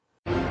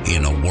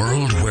In a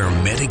world where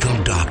medical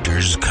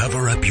doctors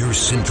cover up your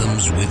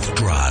symptoms with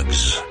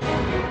drugs,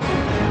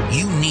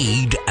 you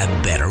need a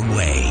better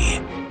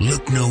way.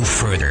 Look no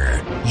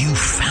further. You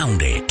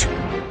found it.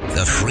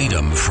 The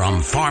Freedom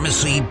from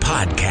Pharmacy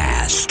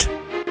Podcast.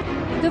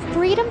 The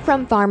Freedom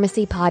from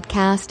Pharmacy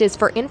Podcast is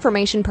for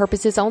information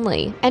purposes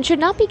only and should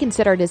not be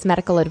considered as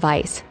medical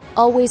advice.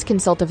 Always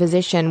consult a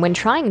physician when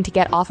trying to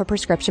get off a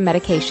prescription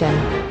medication.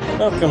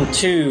 Welcome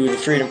to the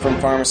Freedom from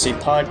Pharmacy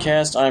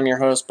Podcast. I'm your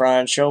host,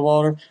 Brian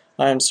Showalter.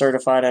 I am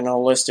certified in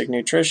holistic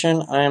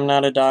nutrition. I am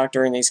not a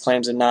doctor, and these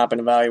claims have not been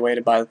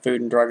evaluated by the Food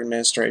and Drug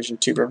Administration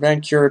to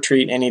prevent, cure, or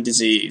treat any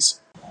disease.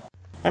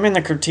 I'm in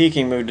the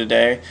critiquing mood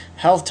today.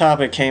 Health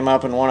topic came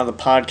up in one of the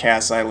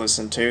podcasts I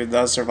listened to,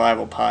 the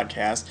Survival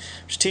Podcast,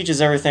 which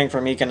teaches everything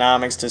from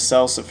economics to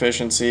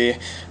self-sufficiency,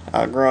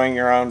 growing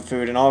your own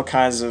food, and all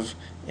kinds of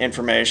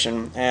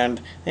information.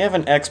 And they have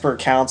an expert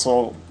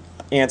council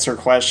answer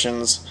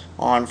questions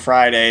on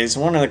Fridays.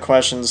 One of the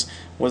questions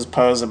was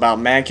posed about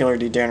macular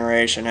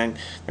degeneration, and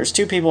there's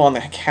two people on the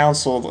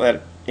council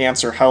that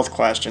answer health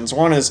questions.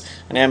 One is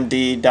an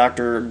MD,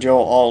 Dr. Joe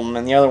Alton,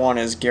 and the other one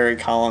is Gary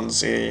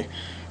Collins. I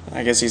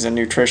guess he's a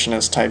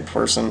nutritionist type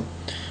person.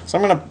 So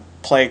I'm going to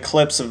play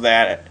clips of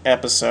that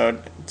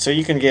episode so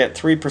you can get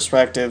three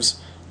perspectives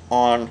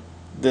on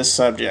this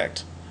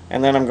subject,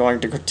 and then I'm going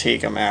to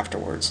critique them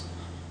afterwards.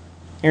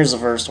 Here's the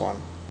first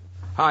one.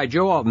 Hi,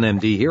 Joe Alton,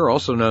 MD here,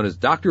 also known as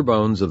Dr.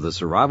 Bones of the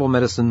survival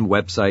medicine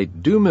website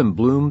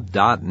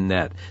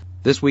doomandbloom.net.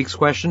 This week's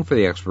question for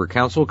the expert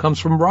council comes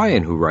from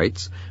Ryan, who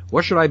writes,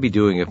 "What should I be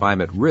doing if I'm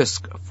at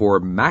risk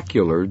for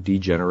macular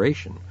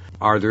degeneration?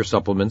 Are there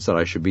supplements that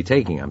I should be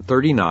taking? I'm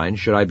 39.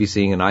 Should I be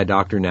seeing an eye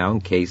doctor now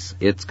in case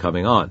it's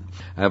coming on?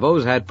 I've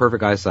always had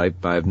perfect eyesight,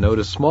 but I've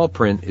noticed small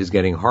print is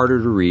getting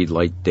harder to read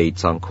like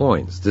dates on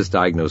coins. This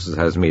diagnosis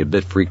has me a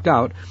bit freaked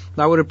out.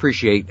 I would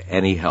appreciate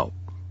any help."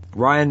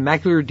 Ryan,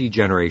 macular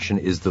degeneration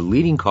is the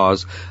leading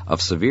cause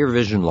of severe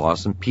vision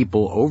loss in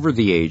people over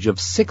the age of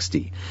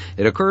 60.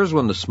 It occurs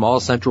when the small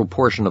central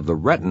portion of the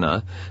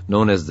retina,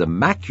 known as the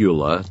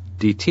macula,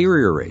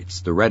 deteriorates.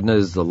 The retina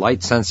is the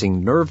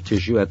light-sensing nerve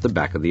tissue at the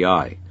back of the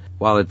eye.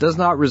 While it does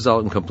not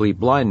result in complete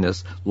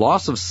blindness,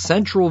 loss of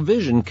central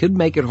vision could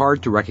make it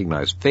hard to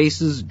recognize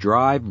faces,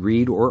 drive,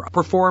 read, or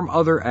perform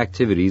other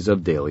activities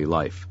of daily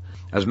life.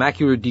 As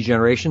macular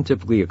degeneration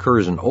typically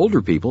occurs in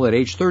older people, at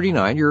age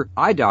 39, your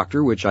eye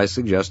doctor, which I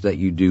suggest that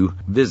you do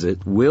visit,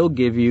 will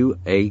give you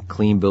a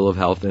clean bill of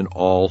health in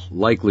all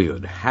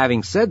likelihood.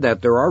 Having said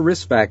that, there are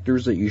risk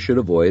factors that you should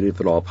avoid if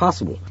at all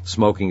possible.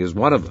 Smoking is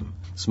one of them.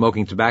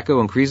 Smoking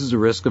tobacco increases the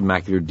risk of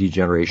macular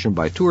degeneration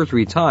by 2 or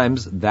 3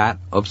 times that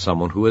of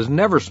someone who has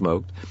never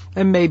smoked,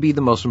 and may be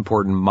the most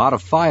important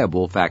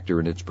modifiable factor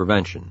in its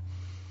prevention.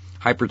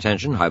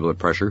 Hypertension, high blood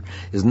pressure,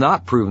 is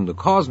not proven to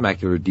cause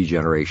macular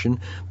degeneration,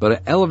 but an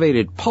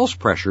elevated pulse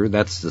pressure,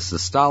 that's the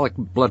systolic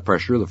blood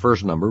pressure, the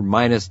first number,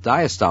 minus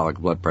diastolic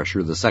blood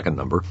pressure, the second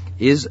number,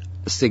 is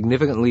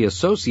significantly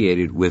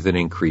associated with an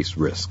increased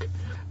risk.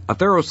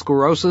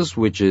 Atherosclerosis,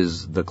 which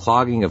is the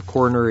clogging of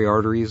coronary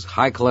arteries,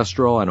 high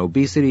cholesterol, and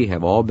obesity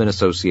have all been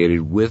associated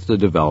with the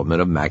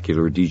development of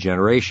macular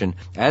degeneration,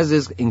 as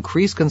is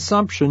increased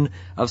consumption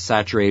of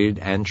saturated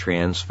and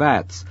trans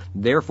fats.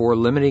 Therefore,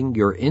 limiting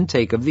your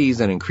intake of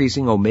these and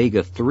increasing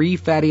omega-3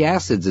 fatty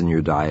acids in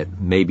your diet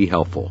may be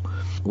helpful.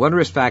 One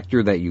risk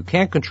factor that you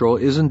can't control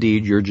is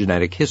indeed your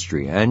genetic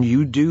history, and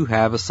you do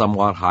have a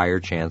somewhat higher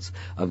chance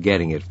of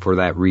getting it for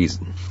that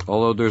reason.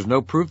 Although there's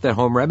no proof that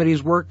home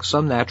remedies work,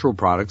 some natural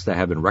products that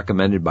have been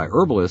recommended by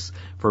herbalists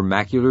for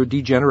macular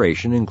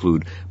degeneration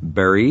include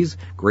berries,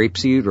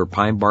 grapeseed or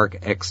pine bark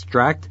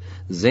extract,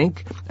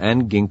 zinc,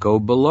 and ginkgo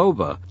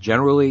biloba,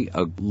 generally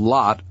a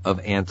lot of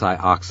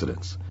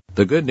antioxidants.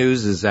 The good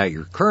news is that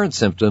your current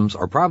symptoms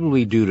are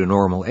probably due to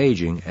normal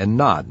aging and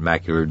not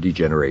macular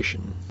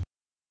degeneration.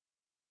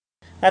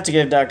 I have to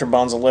give Dr.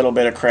 Bones a little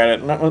bit of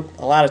credit.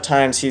 A lot of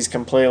times he's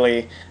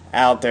completely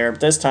out there,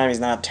 but this time he's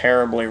not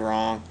terribly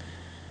wrong.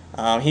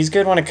 He's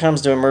good when it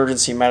comes to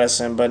emergency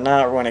medicine, but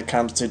not when it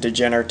comes to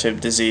degenerative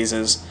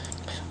diseases.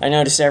 I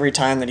notice every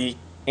time that he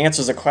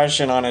answers a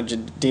question on a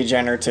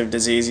degenerative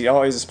disease, he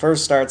always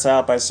first starts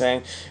out by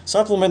saying,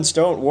 supplements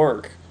don't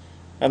work.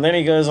 And then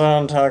he goes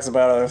on and talks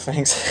about other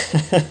things.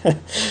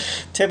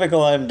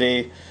 Typical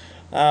MD.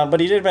 But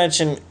he did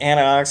mention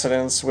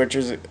antioxidants, which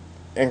is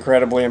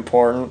incredibly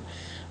important.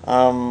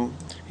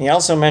 He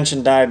also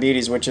mentioned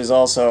diabetes, which is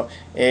also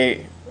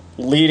a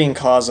leading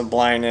cause of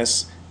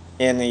blindness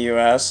in the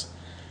U.S.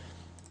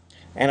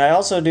 And I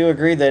also do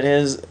agree that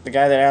the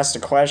guy that asked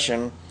the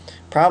question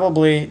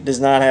probably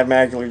does not have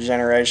macular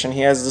degeneration.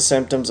 He has the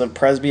symptoms of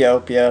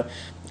presbyopia,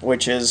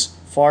 which is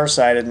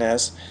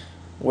farsightedness,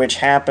 which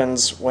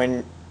happens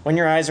when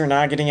your eyes are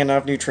not getting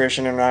enough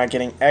nutrition and not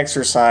getting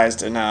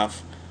exercised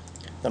enough.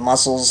 The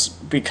muscles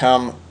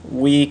become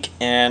weak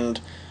and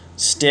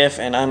stiff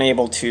and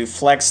unable to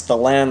flex the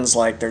lens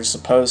like they're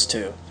supposed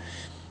to.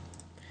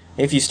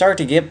 If you start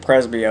to get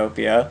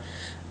presbyopia,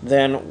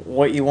 then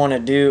what you want to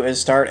do is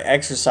start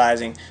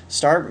exercising.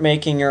 Start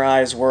making your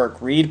eyes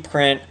work. Read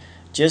print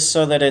just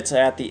so that it's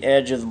at the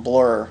edge of the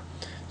blur.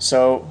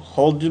 So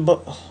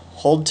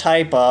hold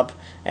type up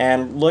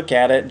and look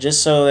at it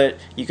just so that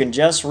you can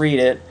just read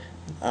it,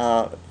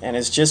 and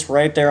it's just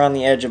right there on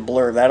the edge of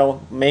blur.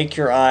 That'll make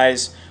your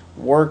eyes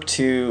work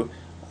to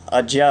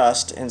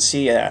adjust and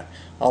see that,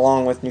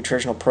 along with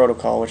nutritional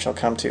protocol, which I'll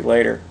come to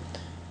later.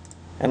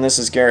 And this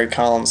is Gary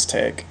Collins'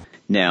 take.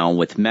 Now,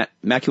 with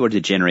macular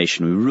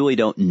degeneration, we really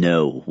don't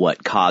know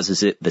what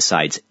causes it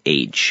besides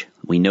age.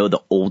 We know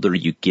the older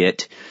you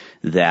get,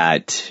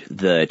 that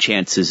the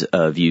chances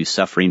of you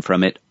suffering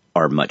from it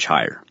are much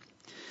higher.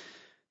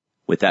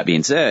 With that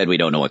being said, we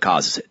don't know what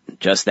causes it.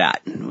 Just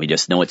that. We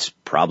just know it's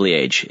probably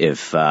age.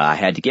 If I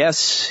had to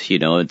guess,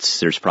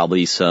 there's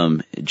probably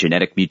some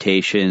genetic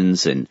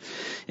mutations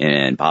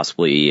and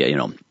possibly,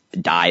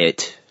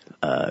 diet,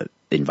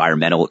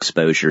 environmental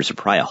exposures, or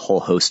probably a whole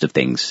host of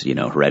things,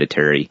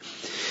 hereditary.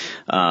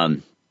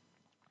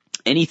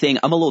 Anything,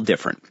 I'm a little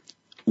different.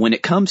 When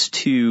it comes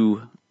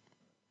to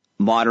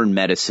modern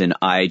medicine,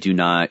 I do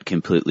not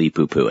completely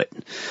poo-poo it.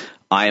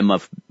 I am a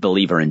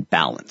believer in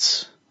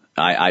balance.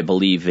 I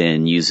believe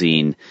in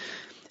using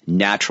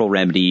natural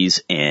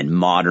remedies and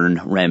modern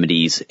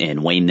remedies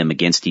and weighing them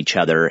against each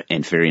other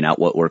and figuring out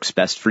what works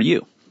best for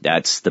you.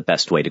 That's the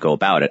best way to go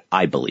about it,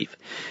 I believe.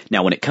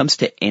 Now, when it comes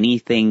to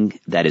anything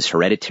that is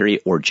hereditary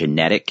or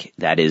genetic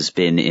that has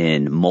been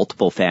in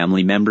multiple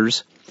family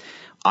members,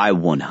 I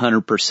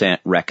 100%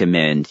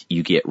 recommend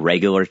you get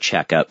regular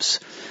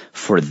checkups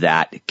for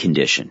that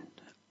condition.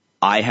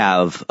 I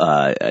have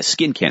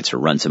skin cancer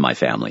runs in my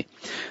family.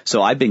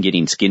 So I've been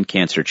getting skin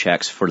cancer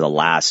checks for the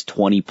last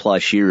 20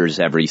 plus years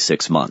every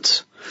 6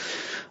 months.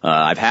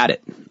 I've had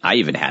it. I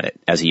even had it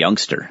as a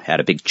youngster.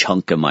 Had a big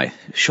chunk of my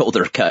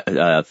shoulder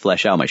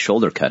flesh out, my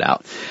shoulder cut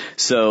out.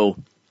 So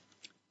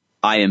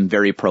I am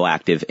very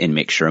proactive and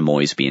make sure I'm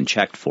always being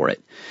checked for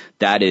it.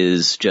 That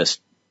is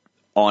just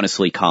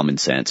honestly common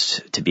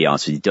sense, to be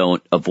honest with you.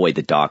 Don't avoid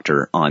the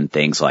doctor on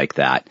things like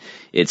that.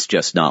 It's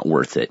just not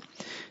worth it.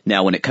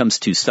 Now, when it comes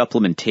to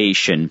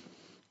supplementation,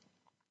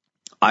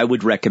 I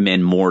would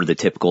recommend more the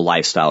typical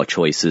lifestyle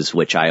choices,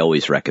 which I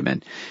always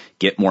recommend.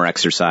 Get more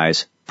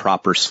exercise,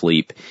 proper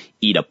sleep,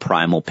 eat a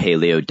primal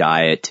paleo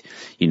diet,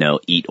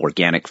 eat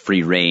organic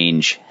free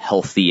range,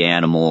 healthy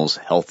animals,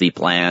 healthy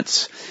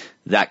plants,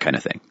 that kind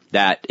of thing.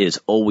 That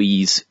is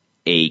always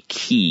a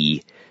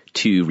key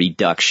to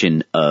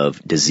reduction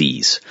of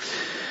disease.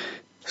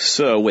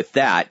 So with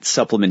that,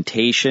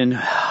 supplementation,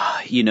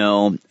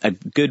 a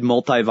good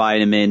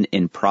multivitamin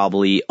and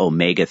probably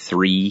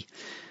omega-3,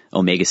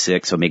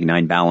 omega-6,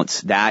 omega-9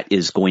 balance, that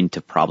is going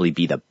to probably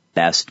be the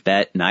best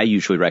bet. And I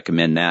usually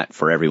recommend that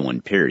for everyone,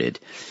 period.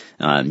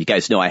 You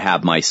guys know I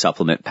have my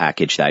supplement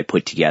package that I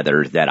put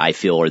together that I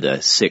feel are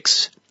the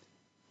 6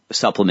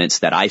 supplements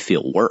that I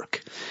feel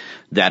work,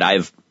 that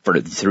I've,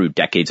 through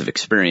decades of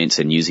experience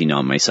and using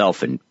on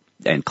myself and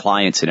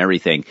clients and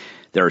everything.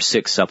 There are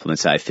 6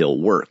 supplements that I feel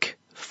work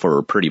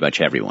for pretty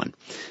much everyone.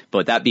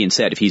 But that being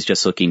said, if he's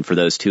just looking for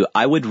those 2,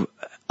 I would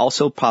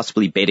also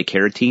possibly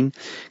beta-carotene,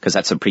 because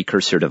that's a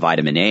precursor to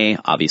vitamin A.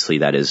 Obviously,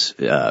 that is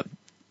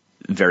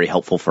very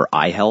helpful for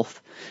eye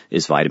health,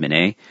 is vitamin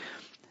A.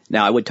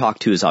 Now, I would talk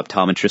to his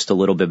optometrist a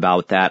little bit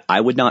about that. I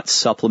would not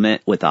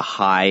supplement with a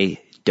high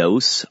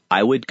dose.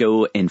 I would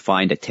go and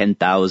find a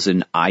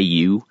 10,000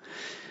 IU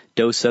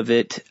dose of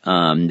it.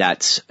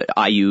 That's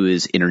IU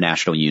is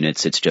international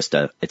units. It's just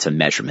it's a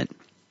measurement.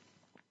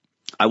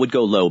 I would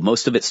go low.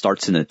 Most of it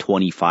starts in the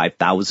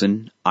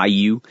 25,000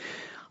 IU.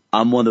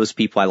 I'm one of those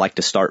people, I like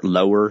to start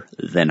lower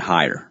than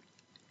higher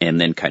and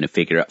then kind of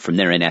figure out from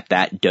there. And at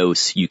that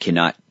dose, you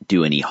cannot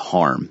do any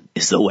harm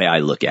is the way I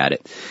look at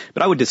it.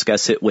 But I would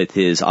discuss it with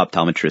his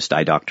optometrist,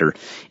 eye doctor,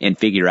 and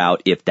figure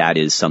out if that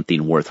is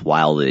something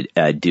worthwhile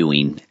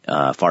doing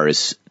as far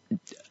as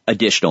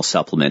additional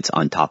supplements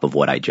on top of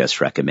what I just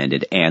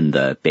recommended and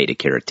the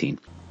beta-carotene.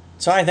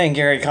 So I think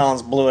Gary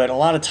Collins blew it. A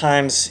lot of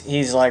times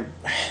he's like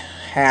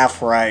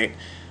half right,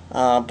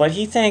 but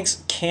he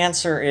thinks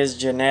cancer is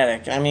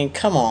genetic. I mean,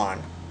 come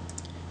on.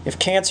 If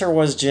cancer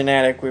was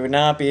genetic, we would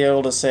not be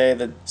able to say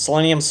that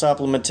selenium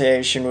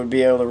supplementation would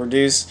be able to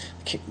reduce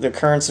the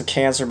occurrence of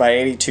cancer by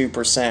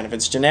 82%. If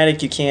it's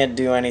genetic, you can't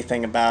do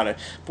anything about it.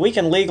 But we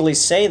can legally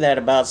say that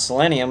about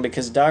selenium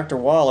because Dr.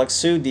 Wallach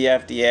sued the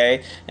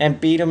FDA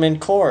and beat him in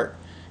court.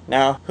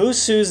 Now, who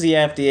sues the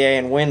FDA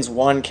and wins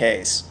one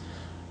case?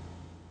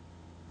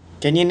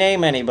 Can you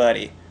name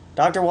anybody?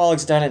 Dr.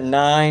 Wallach's done it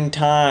 9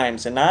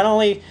 times, and not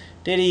only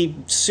did he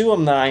sue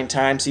him 9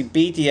 times, he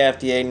beat the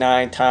FDA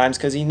 9 times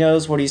because he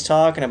knows what he's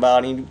talking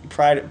about. He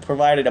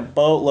provided a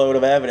boatload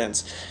of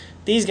evidence.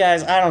 These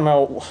guys, I don't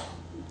know.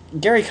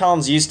 Gary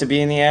Collins used to be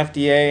in the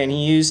FDA, and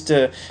he used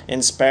to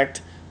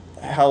inspect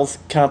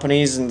health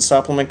companies and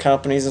supplement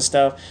companies and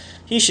stuff.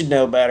 He should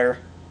know better.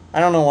 I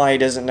don't know why he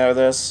doesn't know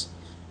this.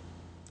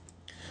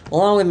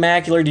 Along with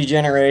macular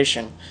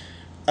degeneration.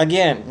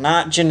 Again,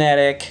 not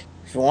genetic.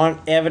 If you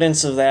want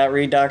evidence of that,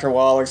 read Dr.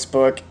 Wallach's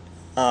book,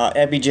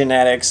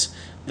 Epigenetics,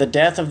 The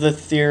Death of the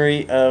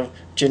Theory of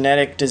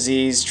Genetic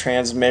Disease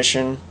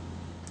Transmission.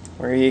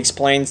 where he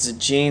explains that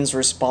genes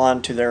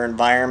respond to their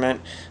environment.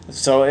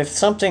 So if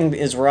something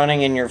is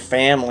running in your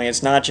family,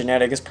 it's not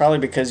genetic, it's probably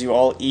because you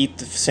all eat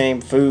the same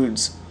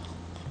foods.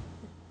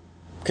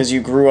 Because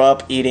you grew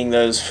up eating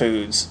those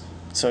foods.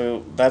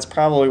 So that's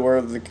probably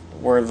where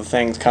the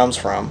thing comes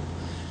from.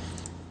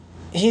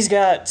 He's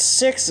got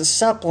 6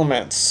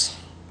 supplements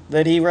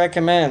that he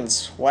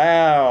recommends.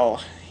 Wow.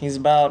 He's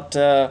about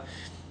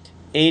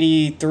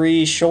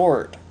 83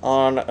 short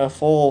on a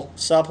full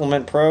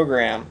supplement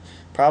program.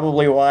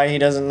 Probably why he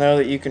doesn't know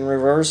that you can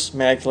reverse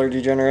macular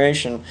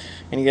degeneration,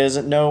 and he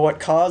doesn't know what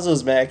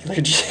causes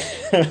macular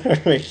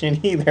degeneration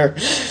either.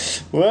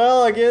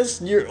 Well, I guess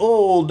you're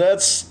old.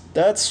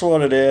 That's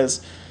what it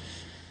is.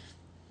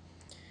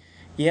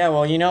 Yeah,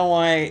 well, you know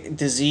why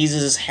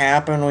diseases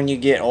happen when you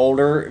get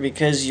older?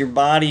 Because your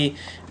body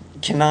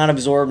cannot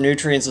absorb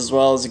nutrients as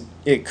well as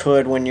it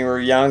could when you were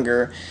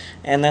younger.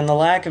 And then the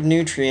lack of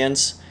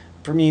nutrients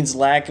means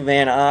lack of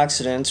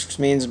antioxidants, which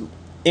means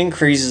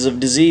increases of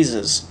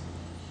diseases.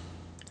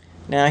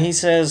 Now, he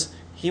says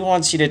he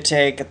wants you to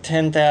take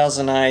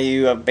 10,000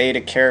 IU of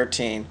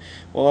beta-carotene.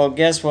 Well,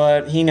 guess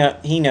what? He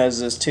knows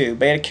this too.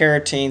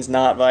 Beta-carotene's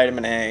not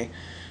vitamin A.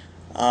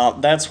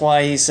 That's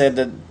why he said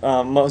that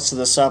most of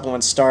the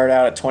supplements start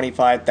out at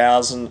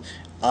 25,000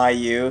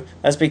 IU.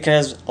 That's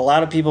because a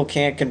lot of people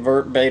can't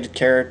convert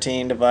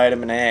beta-carotene to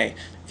vitamin A.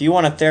 If you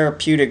want a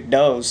therapeutic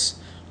dose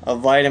of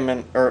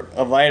vitamin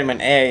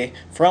A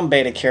from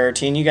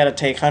beta-carotene, you got to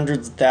take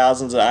hundreds of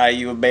thousands of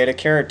IU of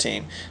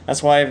beta-carotene.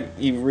 That's why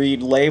you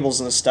read labels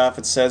and stuff,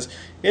 it says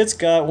it's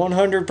got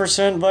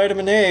 100%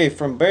 vitamin A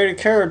from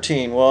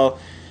beta-carotene. Well,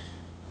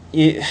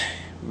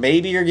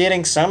 maybe you're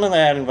getting some of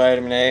that in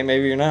vitamin A,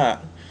 maybe you're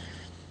not.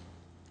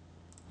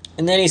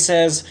 And then he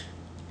says,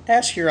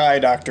 ask your eye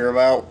doctor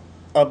about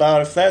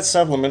if that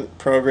supplement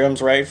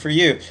program's right for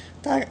you.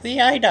 The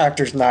eye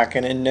doctor's not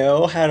going to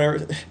know how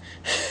to...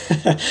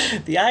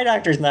 The eye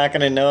doctor's not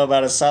going to know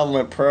about a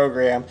supplement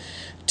program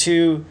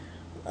to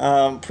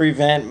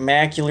prevent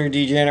macular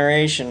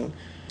degeneration.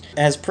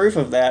 As proof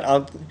of that,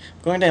 I'm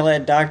going to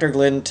let Dr.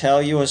 Glidden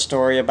tell you a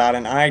story about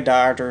an eye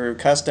doctor who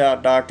cussed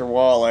out Dr.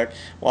 Wallach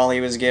while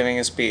he was giving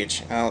a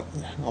speech. I'll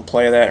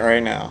play that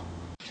right now.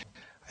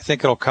 I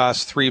think it'll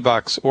cost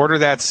 $3. Order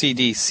that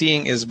CD,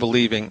 Seeing is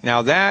Believing.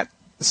 Now that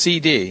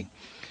CD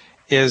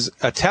is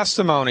a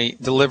testimony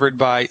delivered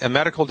by a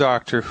medical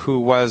doctor who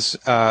was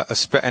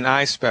an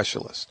eye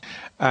specialist.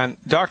 And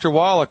Dr.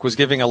 Wallach was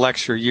giving a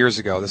lecture years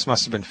ago, this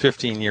must have been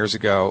 15 years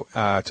ago,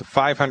 to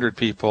 500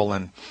 people,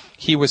 and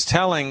he was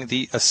telling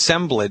the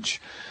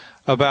assemblage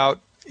about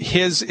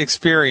his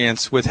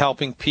experience with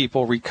helping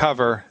people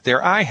recover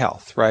their eye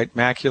health, right?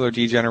 Macular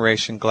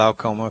degeneration,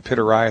 glaucoma,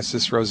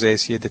 pityriasis,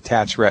 rosacea,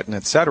 detached retina,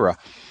 etc.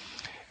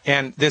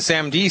 And this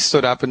MD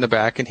stood up in the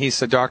back and he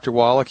said, Dr.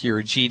 Wallach, you're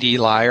a GD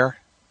liar,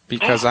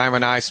 because I'm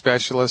an eye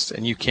specialist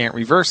and you can't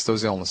reverse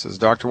those illnesses.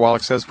 Dr.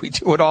 Wallach says, we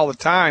do it all the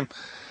time.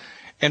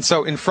 And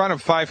so in front of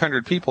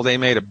 500 people, they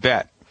made a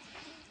bet.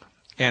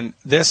 And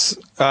this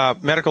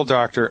medical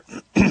doctor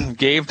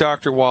gave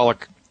Dr.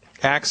 Wallach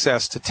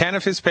access to 10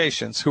 of his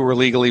patients who were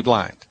legally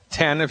blind.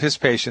 10 of his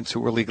patients who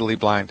were legally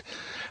blind.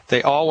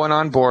 They all went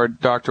on board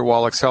Dr.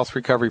 Wallach's health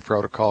recovery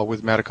protocol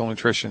with medical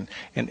nutrition,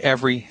 and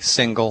every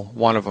single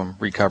one of them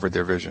recovered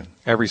their vision.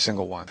 Every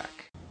single one.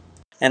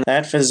 And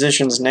that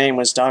physician's name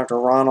was Dr.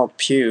 Ronald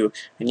Pugh,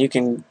 and you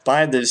can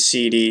buy the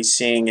CD,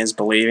 Seeing is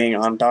Believing,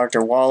 on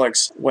Dr.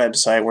 Wallach's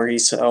website, where he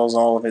sells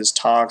all of his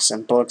talks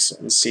and books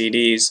and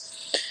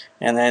CDs.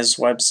 And his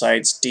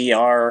website's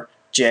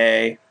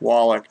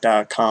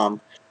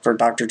drjwallach.com for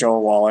Dr.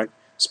 Joel Wallach,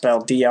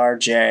 spelled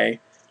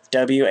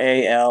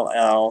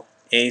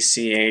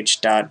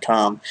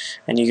drjwallach.com.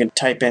 And you can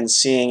type in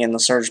Seeing in the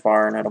search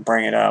bar and it'll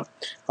bring it up.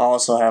 I'll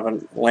also have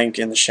a link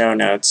in the show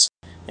notes.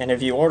 And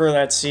if you order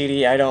that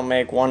CD, I don't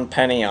make 1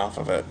 penny off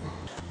of it.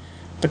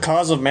 The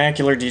cause of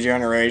macular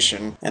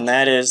degeneration, and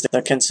that is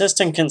the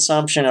consistent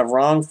consumption of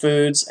wrong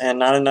foods and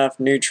not enough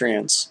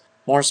nutrients.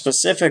 More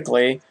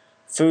specifically,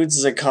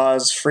 foods that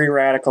cause free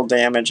radical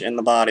damage in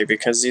the body,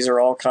 because these are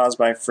all caused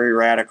by free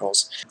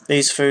radicals.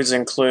 These foods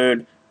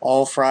include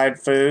all fried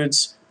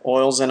foods,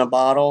 oils in a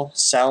bottle,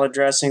 salad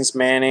dressings,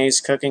 mayonnaise,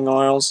 cooking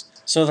oils.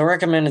 So the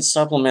recommended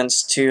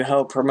supplements to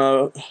help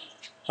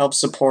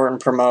support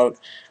and promote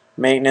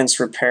maintenance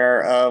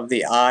repair of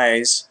the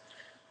eyes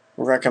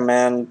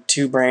recommend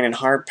 2 brain and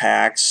heart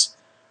packs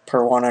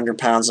per 100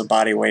 pounds of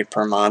body weight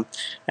per month.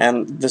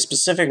 And the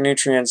specific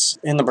nutrients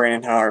in the brain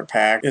and heart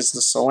pack is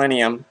the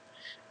selenium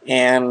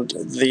and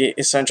the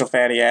essential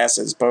fatty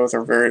acids. Both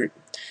are very,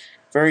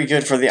 very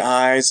good for the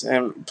eyes,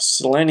 and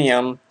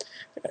selenium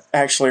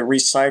actually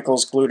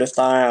recycles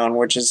glutathione,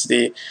 which is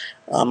the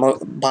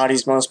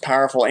body's most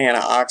powerful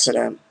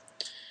antioxidant.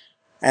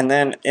 And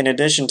then in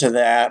addition to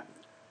that,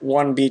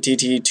 1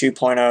 BTT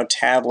 2.0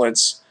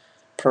 tablets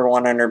per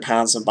 100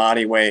 pounds of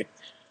body weight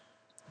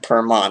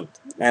per month.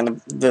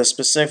 And the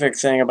specific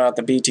thing about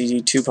the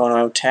BTT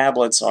 2.0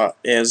 tablets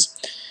is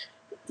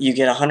you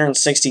get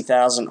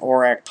 160,000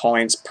 ORAC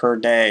points per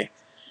day,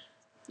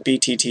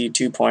 BTT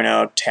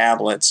 2.0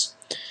 tablets.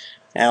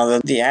 Now,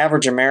 the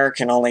average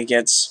American only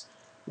gets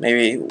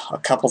maybe a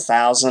couple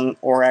thousand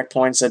ORAC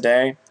points a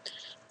day,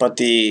 but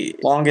the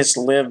longest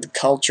lived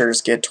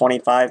cultures get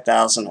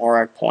 25,000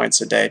 ORAC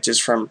points a day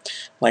just from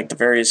like the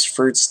various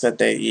fruits that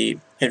they eat.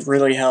 It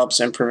really helps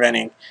in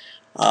preventing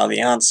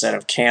the onset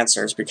of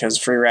cancers, because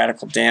free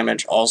radical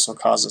damage also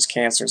causes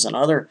cancers and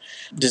other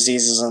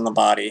diseases in the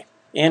body.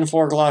 And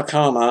for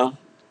glaucoma,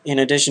 in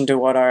addition to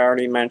what I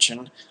already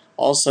mentioned,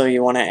 also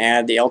you want to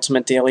add the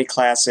Ultimate Daily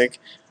Classic,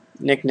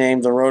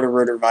 nicknamed the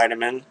Roto-Rooter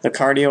Vitamin, the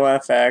Cardio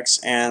FX,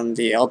 and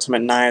the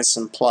Ultimate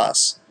Niacin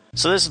Plus.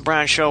 So this is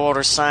Brian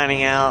Showalter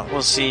signing out.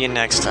 We'll see you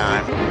next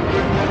time.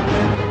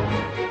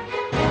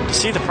 To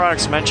see the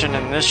products mentioned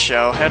in this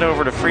show, head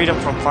over to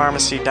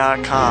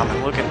freedomfrompharmacy.com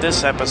and look at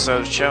this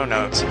episode's show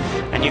notes,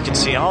 and you can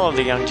see all of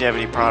the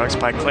longevity products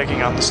by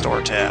clicking on the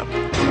store tab.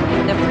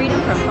 The Freedom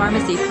from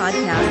Pharmacy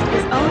podcast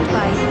is owned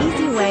by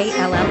Easyway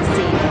LLC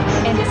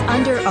and is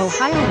under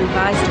Ohio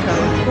Revised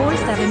Code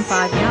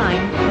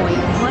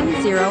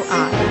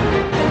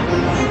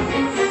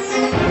 4759.10I.